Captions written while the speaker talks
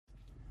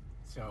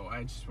So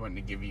I just wanted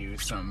to give you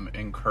some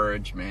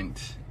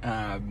encouragement,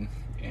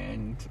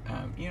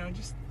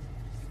 just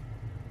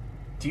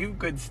do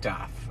good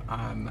stuff.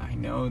 I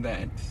know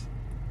that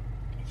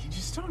you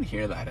just don't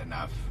hear that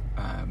enough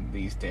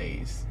these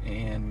days,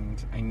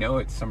 and I know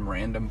it's some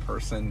random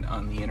person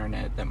on the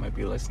internet that might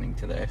be listening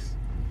to this.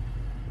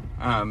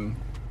 I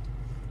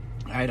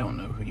don't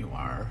know who you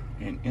are,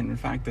 and in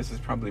fact, this is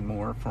probably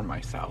more for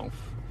myself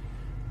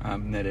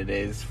than it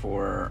is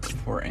for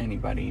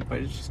anybody. But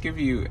it just give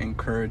you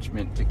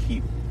encouragement to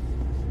keep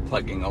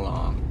plugging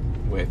along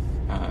with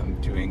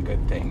doing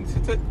good things.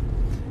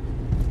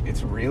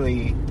 It's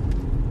really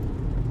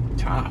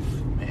tough,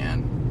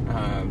 man.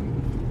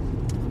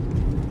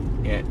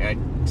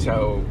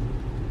 So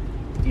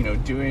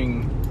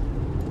doing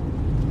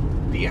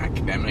the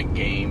academic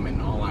game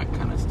and all that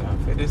kind of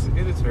stuff, it is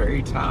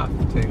very tough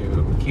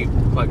to keep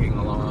plugging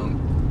along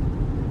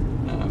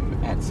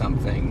at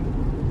something.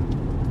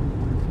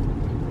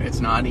 It's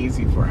not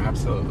easy for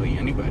absolutely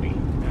anybody.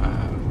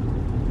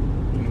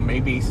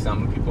 Maybe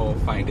some people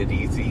find it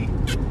easy.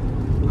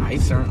 I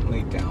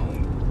certainly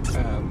don't.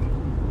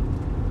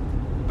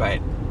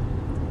 But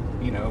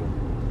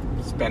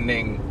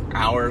spending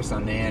hours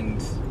on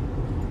end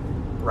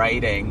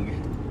writing,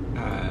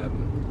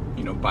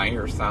 by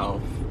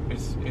yourself,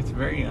 it's a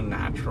very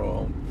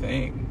unnatural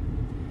thing,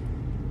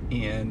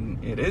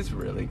 and it is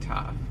really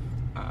tough.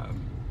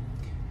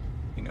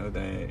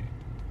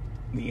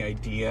 The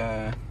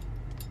idea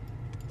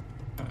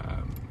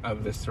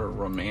of this sort of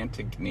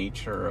romantic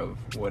nature of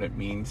what it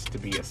means to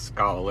be a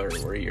scholar,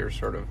 where you're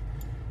sort of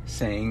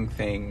saying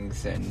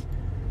things and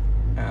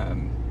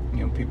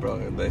people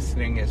are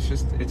listening.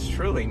 It's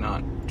truly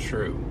not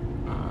true.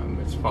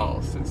 It's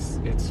false. It's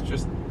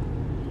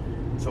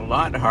a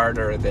lot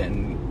harder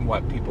than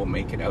what people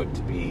make it out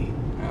to be.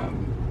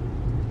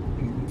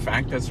 In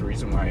fact, that's the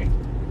reason why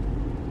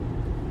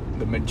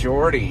the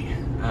majority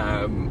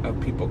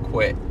of people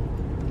quit,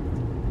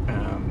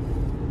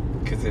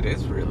 because it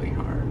is really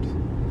hard,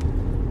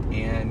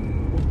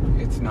 and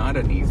it's not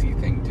an easy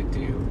thing to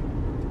do.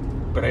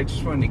 But I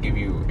just wanted to give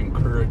you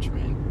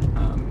encouragement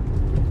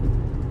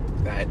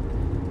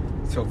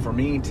so for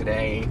me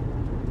today,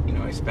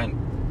 I spent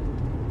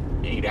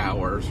 8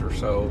 hours or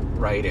so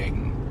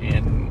writing,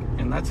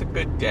 and that's a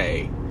good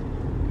day.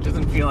 It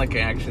doesn't feel like I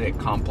actually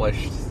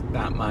accomplished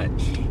that much.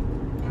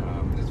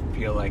 It doesn't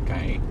feel like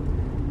I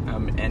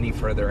am any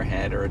further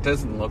ahead, or it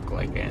doesn't look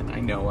like it. I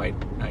know I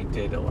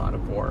did a lot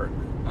of work,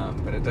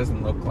 but it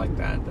doesn't look like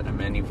that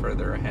I'm any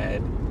further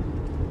ahead.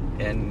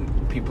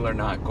 And people are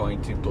not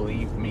going to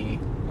believe me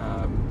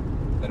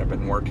that I've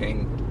been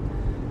working,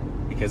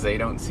 because they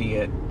don't see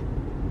it.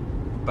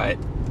 But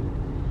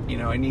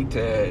I need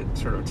to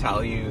sort of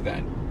tell you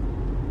that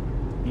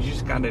you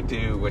just got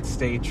to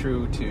stay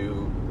true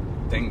to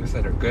things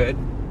that are good,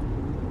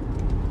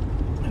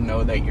 and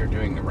know that you're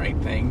doing the right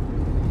thing,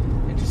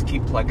 and just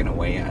keep plugging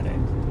away at it.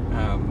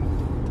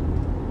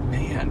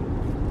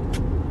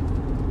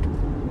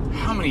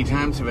 How many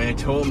times have I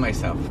told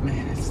myself,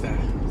 it's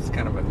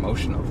kind of an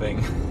emotional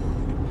thing,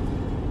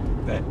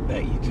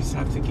 that you just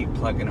have to keep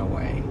plugging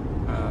away.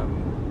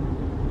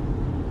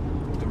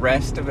 The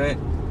rest of it,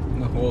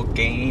 the whole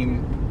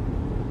game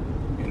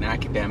in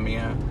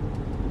academia,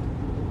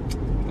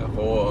 the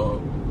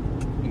whole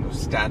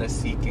status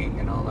seeking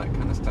and all that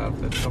kind of stuff,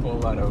 that's a whole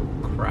lot of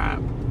crap,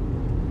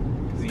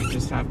 because you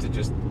just have to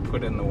just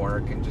put in the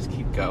work and just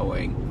keep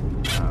going,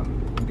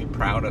 and be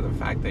proud of the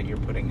fact that you're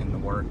putting in the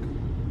work.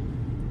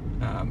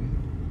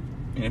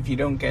 And if you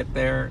don't get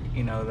there,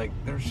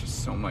 there's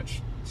just so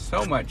much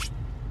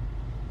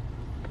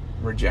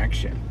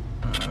rejection,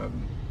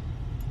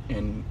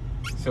 and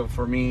so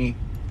for me,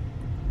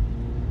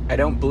 I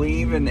don't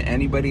believe in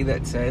anybody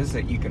that says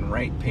that you can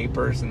write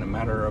papers in a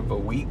matter of a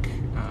week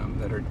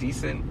that are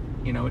decent.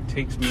 It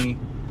takes me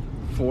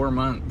 4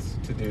 months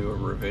to do a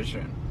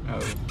revision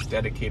of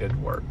dedicated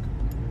work,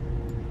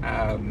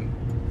 and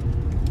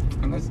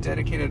that's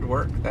dedicated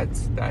work.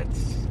 That's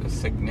a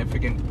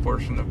significant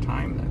portion of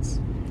time. That's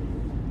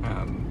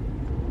I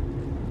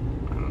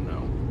don't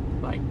know,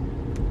 like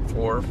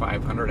 400 or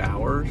 500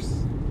 hours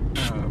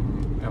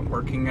at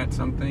working at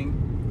something,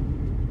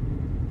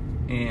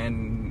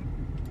 and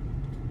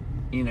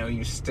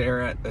you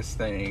stare at this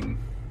thing,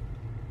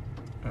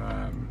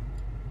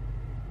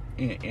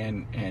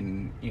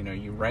 and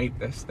you write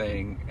this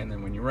thing, and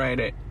then when you write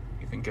it,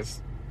 you think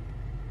it's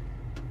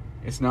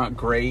not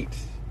great,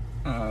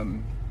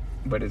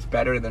 but it's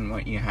better than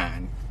what you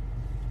had.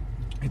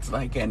 It's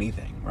like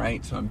anything,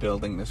 right? So I'm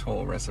building this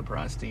whole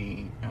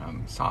reciprocity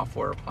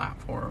software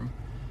platform.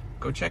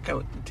 Go take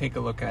a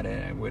look at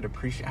it. I would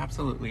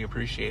absolutely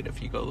appreciate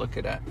if you go look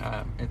at it.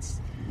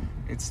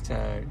 It's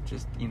to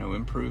just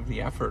improve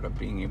the effort of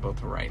being able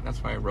to write.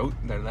 That's why I wrote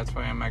there. That's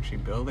why I'm actually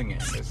building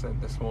it.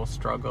 This whole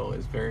struggle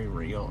is very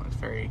real. It's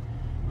very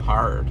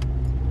hard.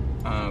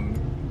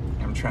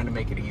 I'm trying to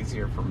make it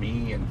easier for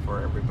me and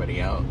for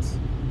everybody else.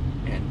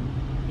 And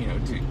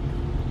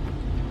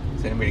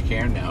does anybody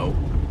care? No.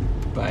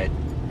 But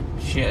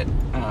shit,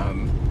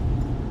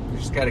 you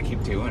just got to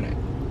keep doing it.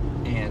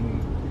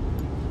 And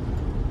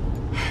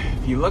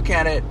if you look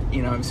at it,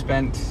 I've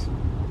spent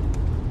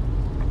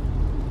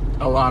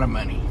a lot of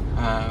money,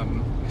 a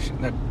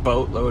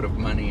boatload of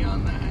money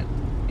on that,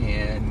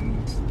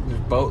 and there's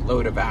a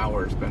boatload of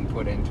hours been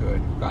put into it.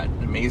 We've got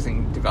an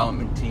amazing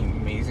development team,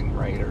 amazing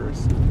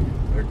writers.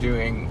 They're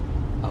doing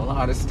a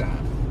lot of stuff,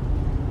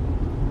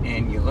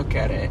 and you look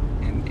at it,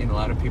 and a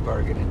lot of people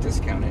are going to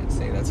discount it and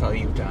say that's all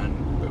you've done.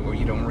 But what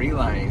you don't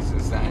realize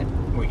is that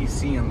what you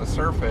see on the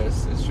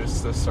surface is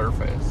just the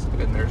surface,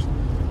 and there's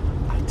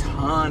a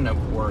ton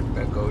of work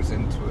that goes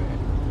into it.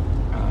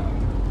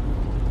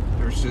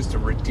 There's just a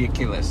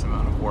ridiculous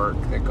amount of work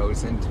that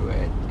goes into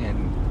it,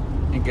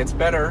 and it gets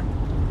better.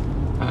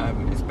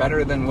 It's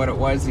better than what it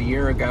was a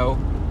year ago,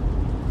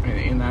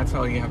 and that's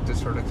all you have to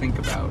sort of think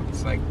about.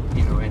 It's like,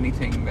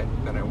 anything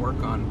that I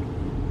work on,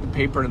 the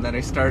paper that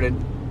I started,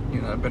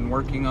 I've been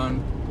working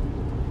on,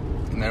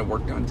 and that I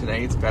worked on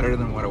today, it's better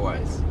than what it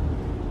was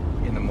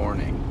in the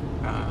morning.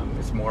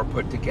 It's more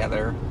put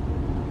together.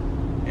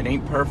 It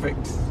ain't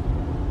perfect,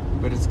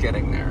 but it's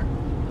getting there.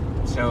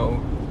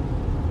 So,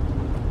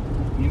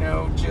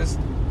 just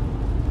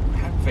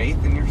have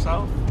faith in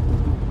yourself,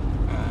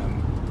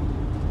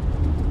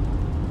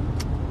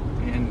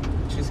 and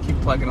just keep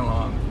plugging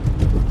along.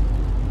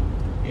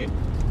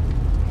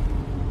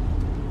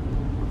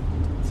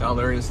 That's all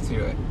there is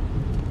to it.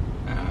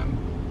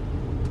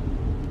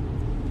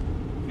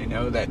 I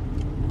know that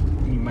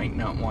you might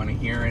not want to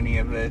hear any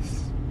of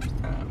this,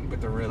 but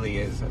there really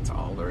is. That's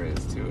all there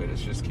is to it.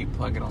 Is just keep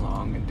plugging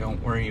along and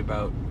don't worry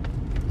about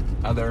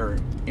other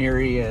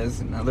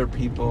areas and other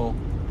people.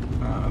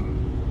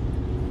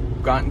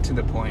 Gotten to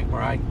the point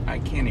where I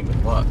can't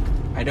even look.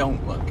 I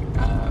don't look.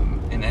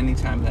 And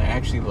anytime that I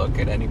actually look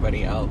at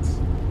anybody else,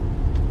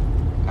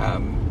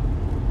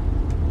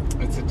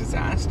 it's a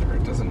disaster.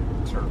 It doesn't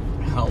sort of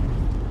help.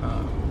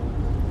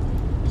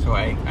 So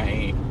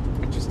I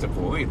just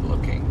avoid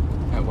looking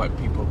at what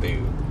people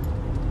do.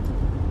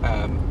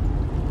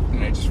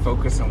 And I just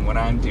focus on what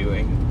I'm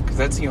doing, because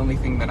that's the only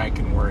thing that I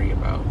can worry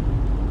about.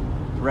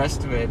 The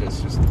rest of it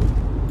is just,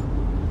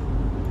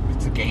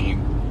 it's a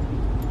game.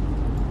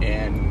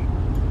 And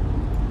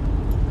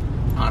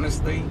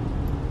honestly,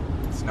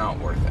 it's not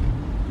worth it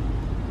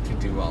to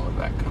do all of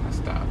that kind of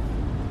stuff.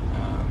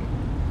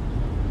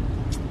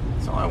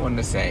 So all I wanted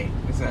to say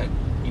is that,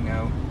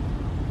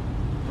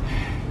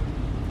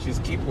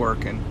 just keep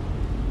working,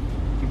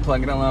 keep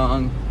plugging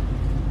along.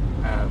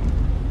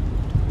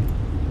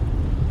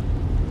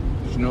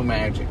 There's no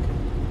magic.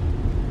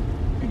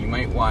 And you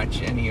might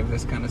watch any of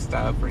this kind of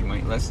stuff, or you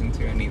might listen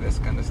to any of this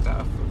kind of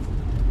stuff,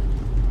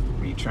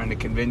 where you're trying to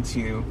convince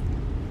you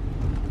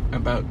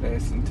about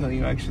this until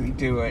you actually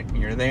do it and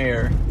you're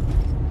there.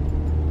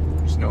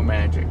 There's no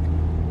magic.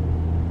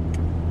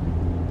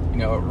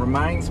 It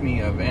reminds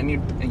me of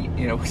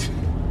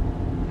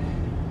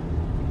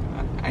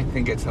I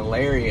think it's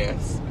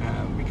hilarious,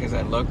 because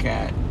I look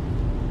at,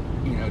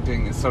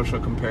 doing the social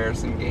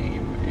comparison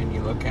game, and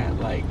you look at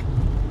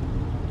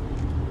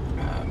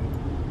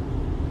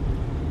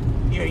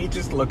you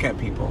just look at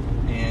people,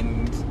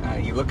 and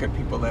you look at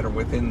people that are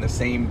within the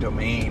same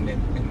domain,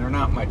 and they're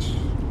not much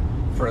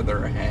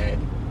further ahead.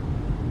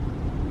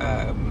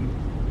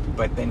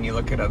 But then you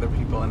look at other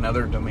people in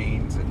other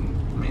domains,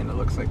 and man, it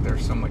looks like they're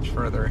so much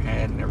further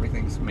ahead, and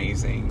everything's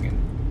amazing.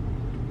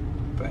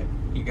 But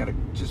you gotta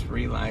just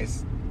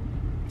realize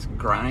it's a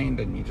grind,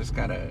 and you just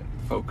gotta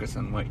focus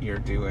on what you're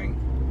doing.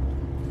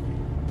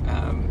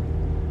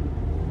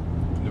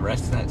 The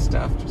rest of that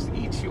stuff just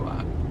eats you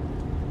up.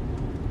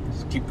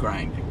 Just keep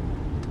grinding,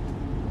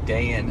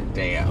 day in and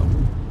day out.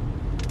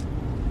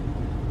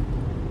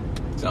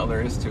 That's all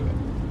there is to it.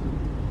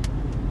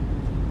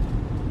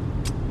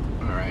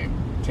 All right,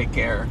 take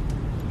care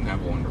and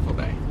have a wonderful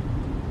day.